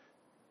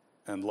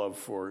and love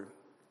for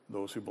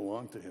those who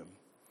belong to him.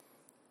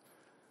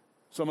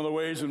 Some of the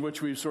ways in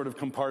which we've sort of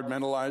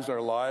compartmentalized our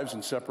lives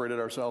and separated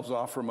ourselves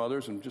off from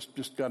others and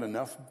just got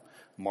enough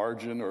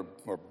margin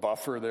or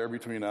buffer there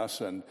between us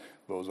and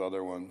those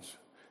other ones,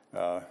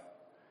 that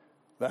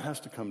has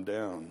to come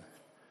down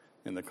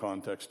in the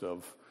context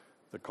of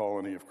the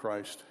colony of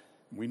Christ.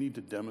 We need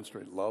to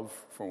demonstrate love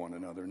for one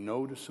another,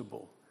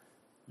 noticeable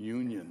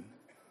union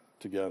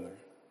together.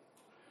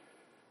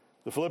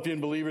 The Philippian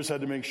believers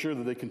had to make sure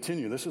that they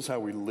continue. This is how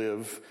we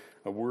live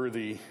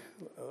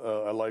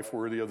a life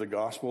worthy of the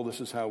gospel.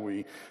 This is how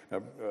we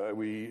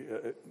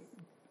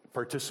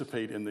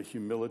participate in the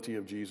humility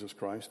of Jesus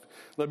Christ.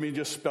 Let me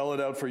just spell it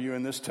out for you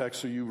in this text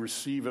so you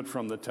receive it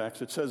from the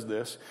text. It says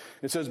this.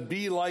 It says,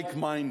 be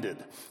like-minded.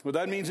 What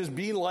that means is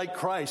be like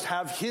Christ.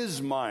 Have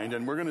his mind.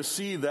 And we're going to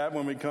see that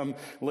when we come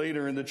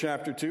later into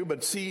chapter 2.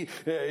 But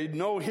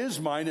know his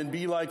mind and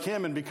be like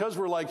him. And because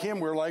we're like him,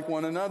 we're like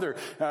one another.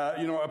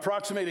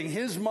 Approximating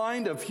his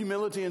mind of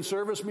humility and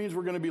service means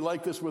we're going to be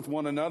like this with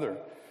one another.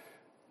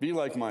 Be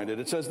like-minded.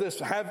 It says this,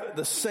 have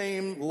the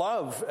same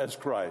love as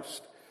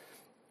Christ.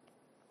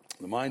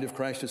 The mind of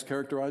Christ is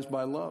characterized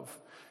by love,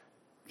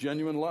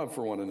 genuine love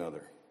for one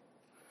another.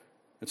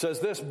 It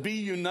says this, be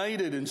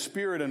united in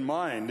spirit and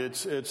mind.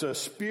 It's a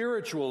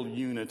spiritual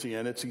unity,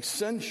 and it's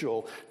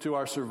essential to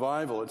our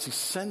survival. It's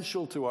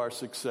essential to our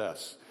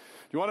success.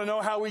 Do you want to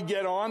know how we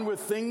get on with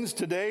things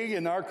today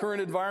in our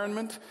current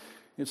environment?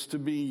 It's to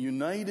be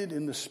united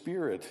in the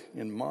spirit,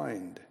 in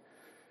mind.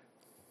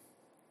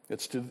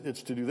 It's to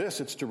do this.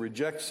 It's to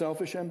reject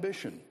selfish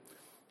ambition.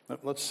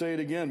 Let's say it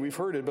again. We've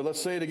heard it, but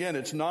let's say it again.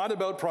 It's not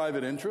about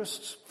private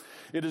interests.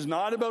 It is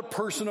not about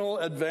personal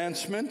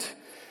advancement.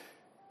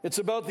 It's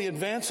about the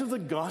advance of the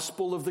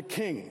gospel of the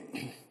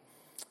King.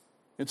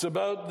 It's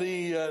about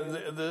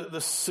the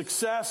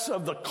success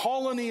of the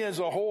colony as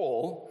a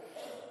whole,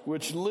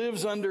 which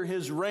lives under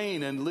his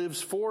reign and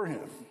lives for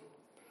him.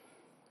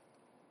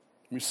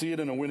 We see it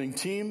in a winning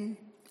team.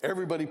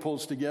 Everybody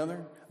pulls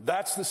together.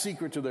 That's the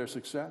secret to their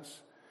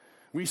success.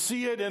 We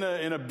see it in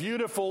a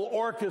beautiful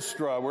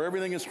orchestra where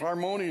everything is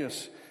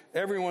harmonious.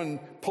 Everyone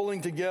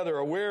pulling together,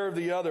 aware of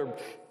the other,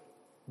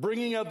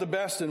 bringing out the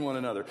best in one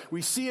another.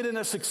 We see it in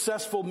a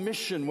successful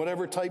mission,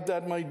 whatever type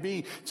that might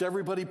be. It's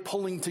everybody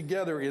pulling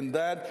together in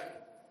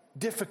that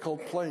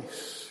difficult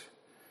place.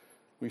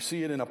 We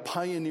see it in a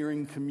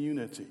pioneering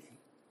community.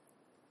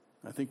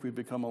 I think we've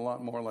become a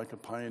lot more like a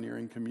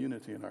pioneering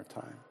community in our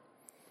time.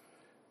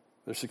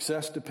 Their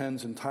success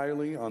depends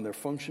entirely on their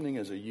functioning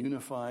as a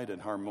unified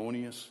and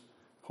harmonious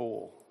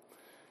whole.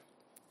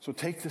 So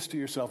take this to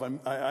yourself.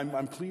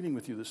 I'm pleading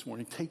with you this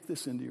morning. Take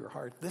this into your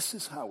heart. This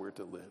is how we're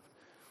to live.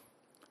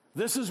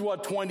 This is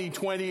what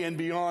 2020 and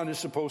beyond is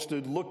supposed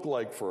to look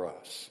like for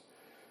us.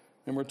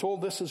 And we're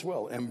told this as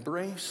well.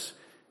 Embrace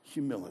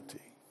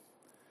humility.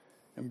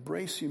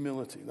 Embrace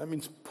humility. That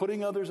means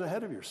putting others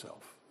ahead of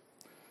yourself.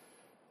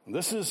 And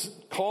this is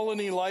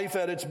colony life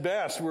at its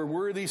best. We're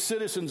worthy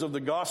citizens of the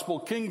gospel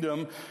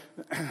kingdom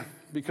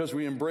because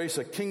we embrace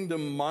a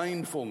kingdom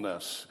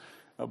mindfulness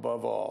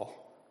above all.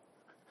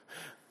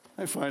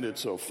 I find it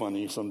so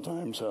funny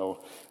sometimes how,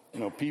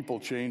 people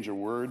change a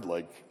word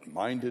like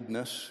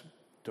mindedness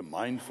to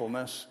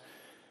mindfulness.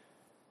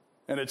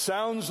 And it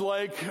sounds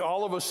like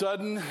all of a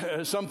sudden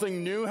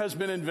something new has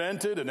been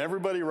invented and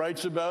everybody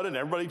writes about it and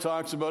everybody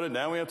talks about it.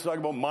 Now we have to talk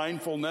about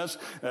mindfulness.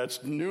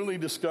 That's newly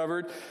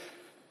discovered.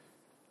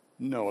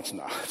 No, it's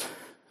not.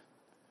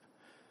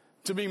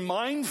 To be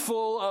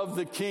mindful of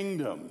the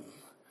kingdom,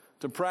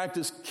 to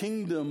practice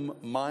kingdom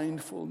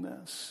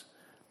mindfulness,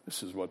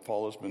 this is what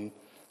Paul has been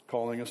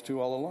calling us to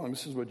all along.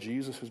 This is what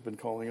Jesus has been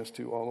calling us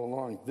to all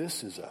along.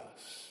 This is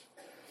us.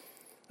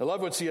 I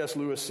love what C.S.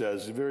 Lewis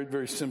says, very,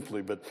 very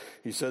simply, but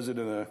he says it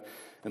in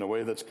a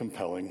way that's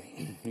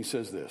compelling. He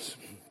says this: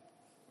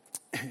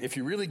 if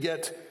you really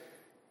get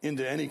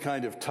into any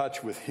kind of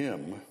touch with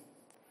him,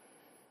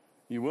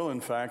 you will,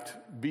 in fact,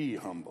 be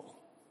humble.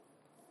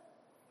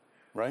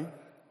 Right?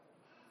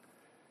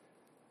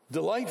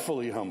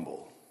 Delightfully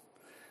humble.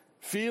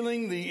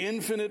 Feeling the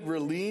infinite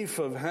relief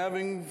of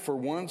having for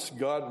once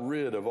got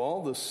rid of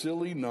all the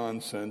silly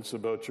nonsense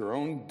about your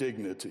own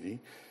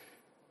dignity,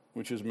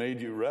 which has made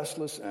you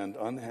restless and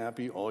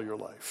unhappy all your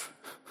life.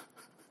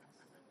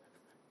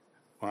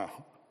 Wow.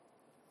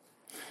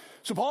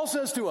 So Paul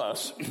says to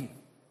us,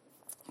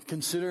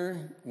 consider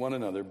one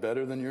another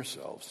better than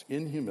yourselves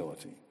in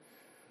humility.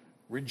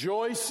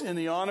 Rejoice in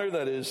the honor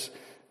that is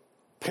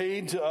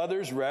paid to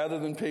others rather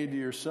than paid to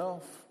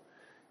yourself.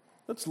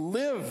 Let's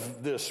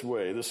live this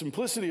way. The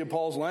simplicity of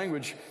Paul's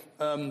language,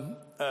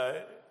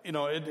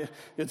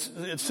 it's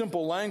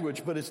simple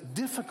language, but it's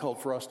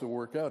difficult for us to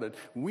work out.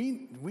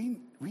 We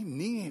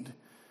need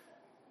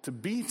to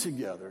be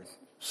together,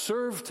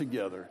 serve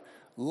together,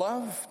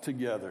 love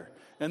together.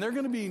 And there are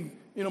going to be,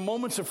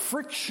 moments of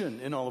friction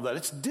in all of that.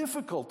 It's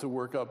difficult to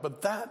work out,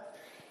 but that's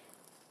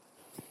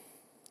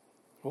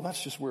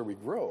just where we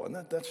grow. And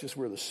that's just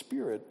where the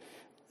Spirit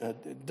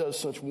does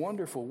such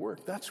wonderful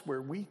work. That's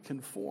where we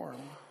conform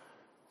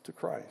to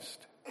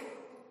Christ.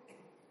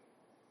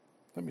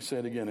 Let me say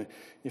it again.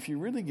 If you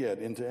really get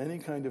into any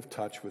kind of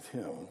touch with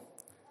him,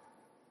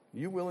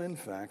 you will in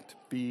fact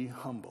be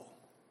humble.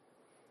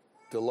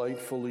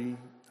 Delightfully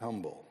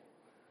humble.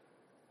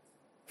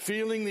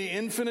 Feeling the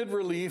infinite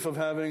relief of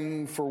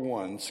having for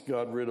once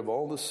got rid of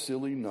all the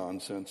silly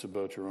nonsense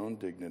about your own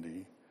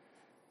dignity,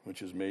 which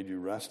has made you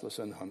restless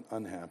and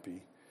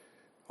unhappy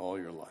all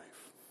your life.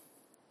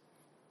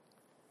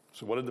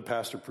 So what did the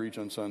pastor preach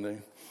on Sunday?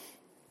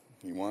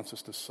 He wants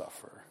us to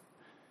suffer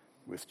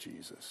with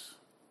Jesus.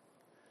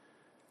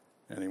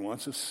 And he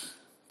wants us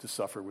to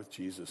suffer with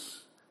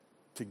Jesus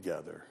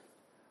together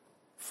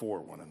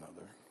for one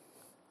another.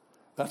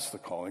 That's the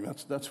calling.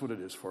 That's what it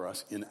is for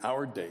us in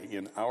our day,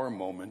 in our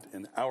moment,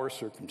 in our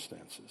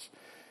circumstances.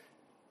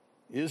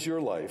 Is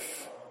your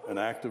life an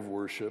act of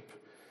worship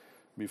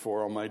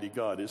before Almighty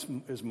God?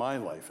 Is my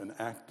life an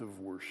act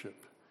of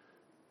worship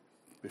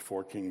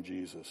before King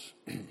Jesus?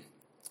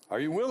 Are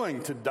you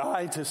willing to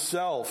die to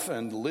self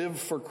and live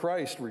for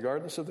Christ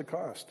regardless of the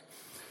cost?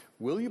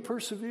 Will you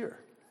persevere?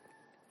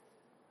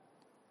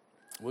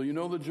 Will you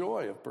know the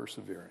joy of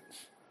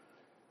perseverance?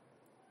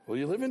 Will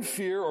you live in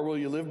fear or will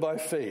you live by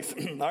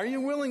faith? Are you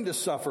willing to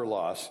suffer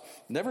loss,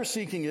 never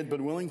seeking it,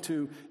 but willing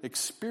to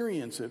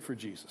experience it for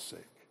Jesus'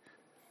 sake?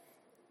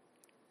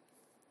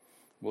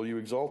 Will you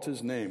exalt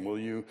his name? Will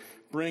you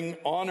bring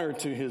honor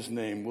to his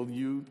name? Will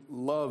you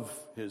love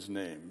his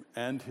name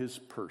and his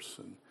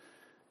person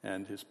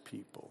and his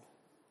people?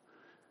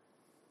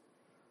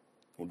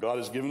 Well, God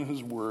has given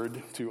his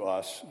word to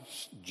us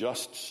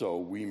just so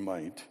we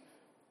might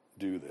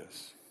do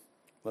this.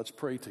 Let's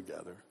pray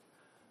together.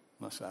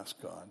 Let's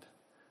ask God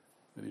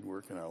that he'd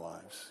work in our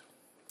lives.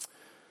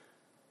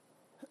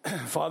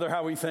 Father,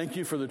 how we thank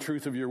you for the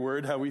truth of your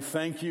word, how we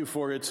thank you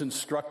for its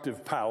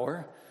instructive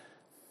power.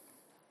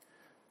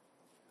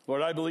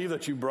 Lord, I believe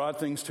that you brought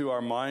things to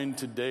our mind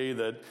today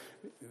that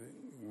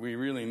we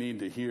really need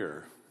to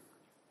hear.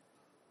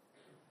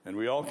 And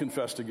we all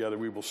confess together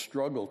we will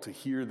struggle to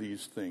hear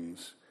these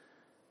things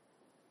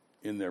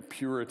in their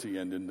purity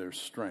and in their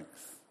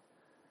strength.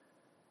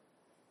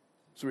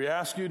 So we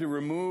ask you to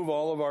remove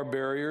all of our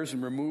barriers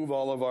and remove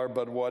all of our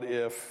but what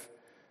if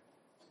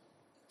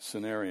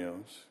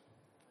scenarios.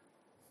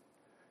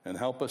 And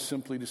help us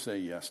simply to say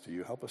yes to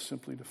you. Help us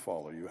simply to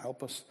follow you.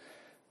 Help us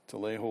to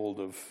lay hold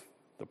of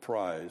the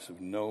prize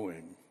of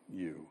knowing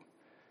you,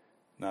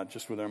 not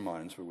just with our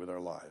minds, but with our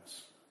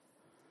lives.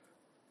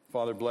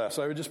 Father, bless.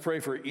 I would just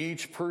pray for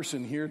each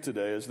person here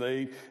today as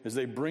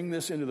they bring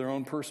this into their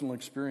own personal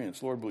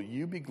experience. Lord, will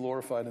you be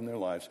glorified in their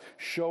lives?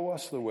 Show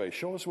us the way.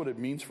 Show us what it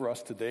means for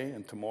us today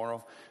and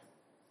tomorrow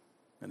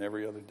and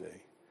every other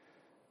day.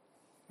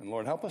 And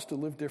Lord, help us to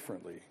live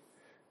differently.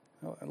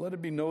 And let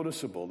it be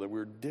noticeable that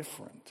we're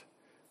different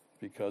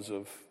because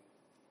of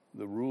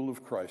the rule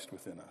of Christ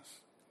within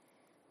us.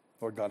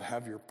 Lord God,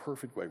 have your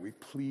perfect way. We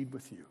plead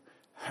with you.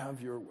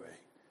 Have your way.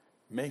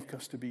 Make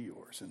us to be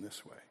yours in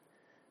this way.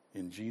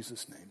 In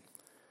Jesus' name,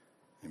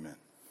 amen.